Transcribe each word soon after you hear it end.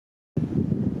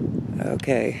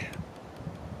Okay.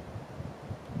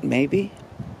 Maybe.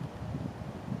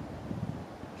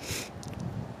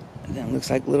 And then it looks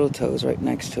like little toes right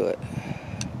next to it.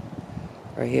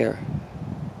 Right here.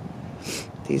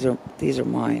 These are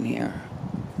mine here.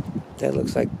 That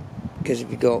looks like, because if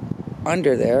you go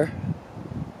under there,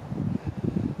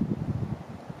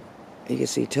 you can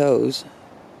see toes.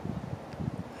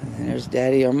 And then there's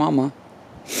daddy or mama.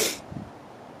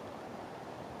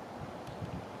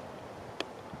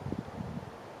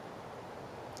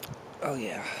 Oh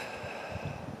yeah.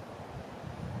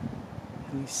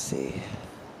 Let me see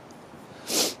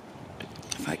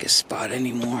if I can spot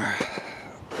any more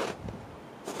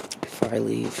before I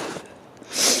leave.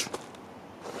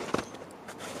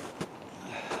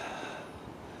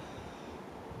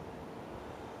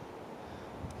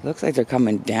 Looks like they're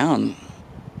coming down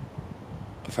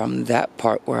from that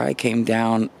part where I came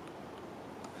down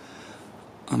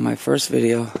on my first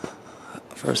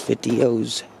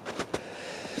videos.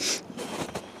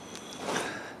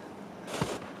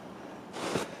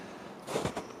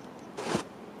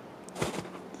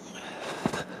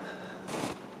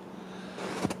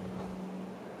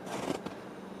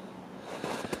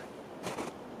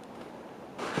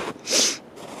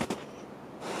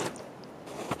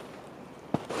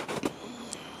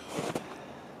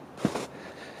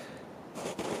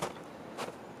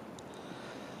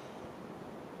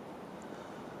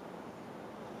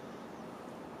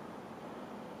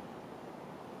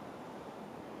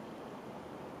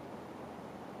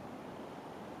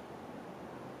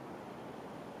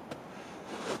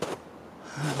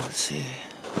 Let's see.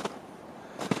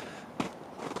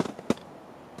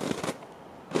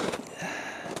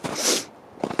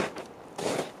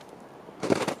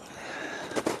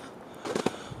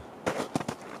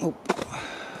 Oh.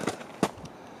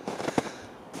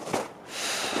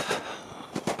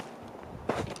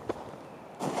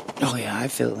 Oh yeah, I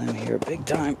feel them here big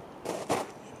time.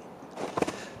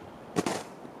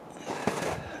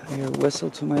 I hear a whistle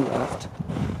to my left.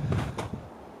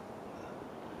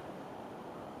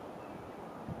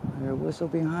 I hear a whistle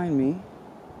behind me.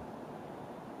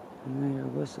 And I hear a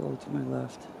whistle to my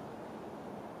left.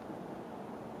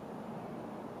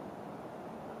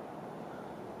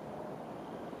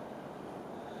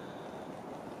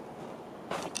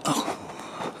 Oh.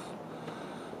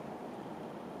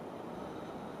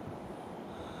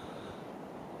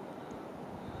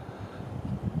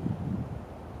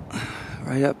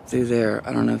 Right up through there,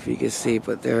 I don't know if you can see,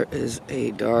 but there is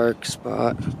a dark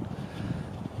spot.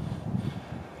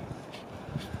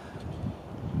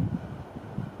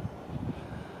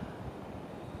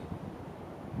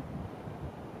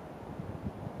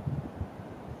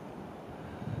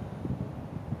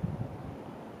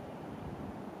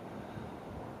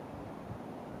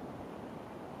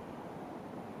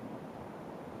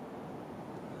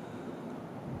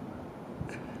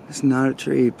 It's not a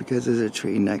tree because there's a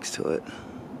tree next to it.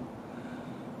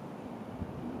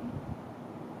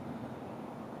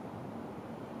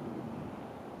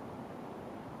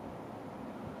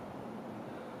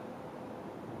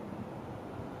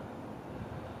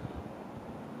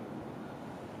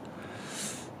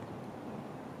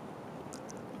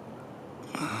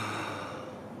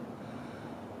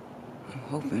 I'm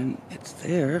hoping it's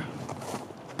there.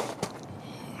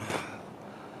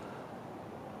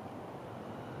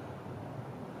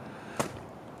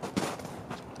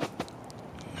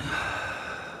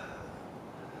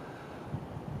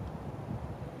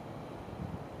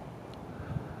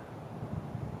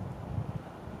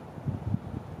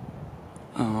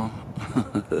 Oh.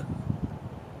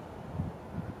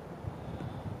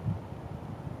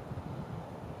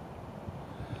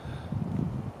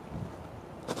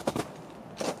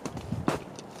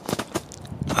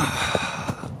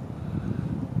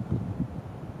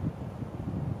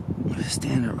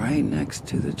 Standing right next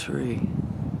to the tree.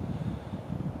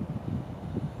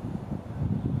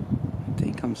 I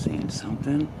think I'm seeing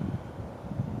something.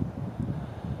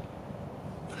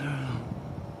 I don't know.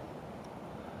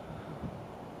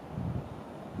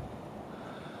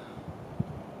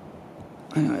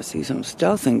 I know I see some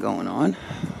stealthing going on.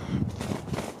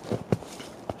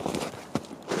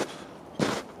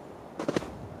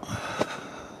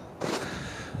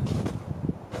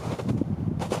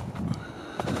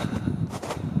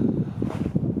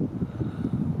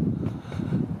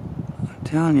 I'm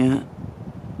telling you.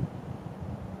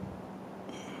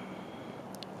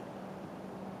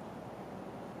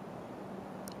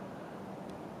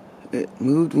 It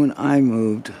moved when I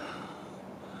moved.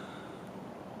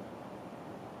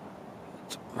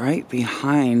 It's right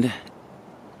behind.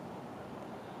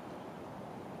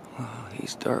 Oh,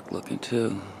 he's dark looking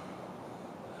too.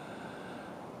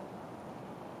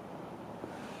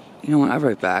 You know what? I'll be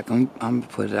right back. I'm gonna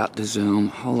put it out to Zoom.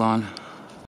 Hold on.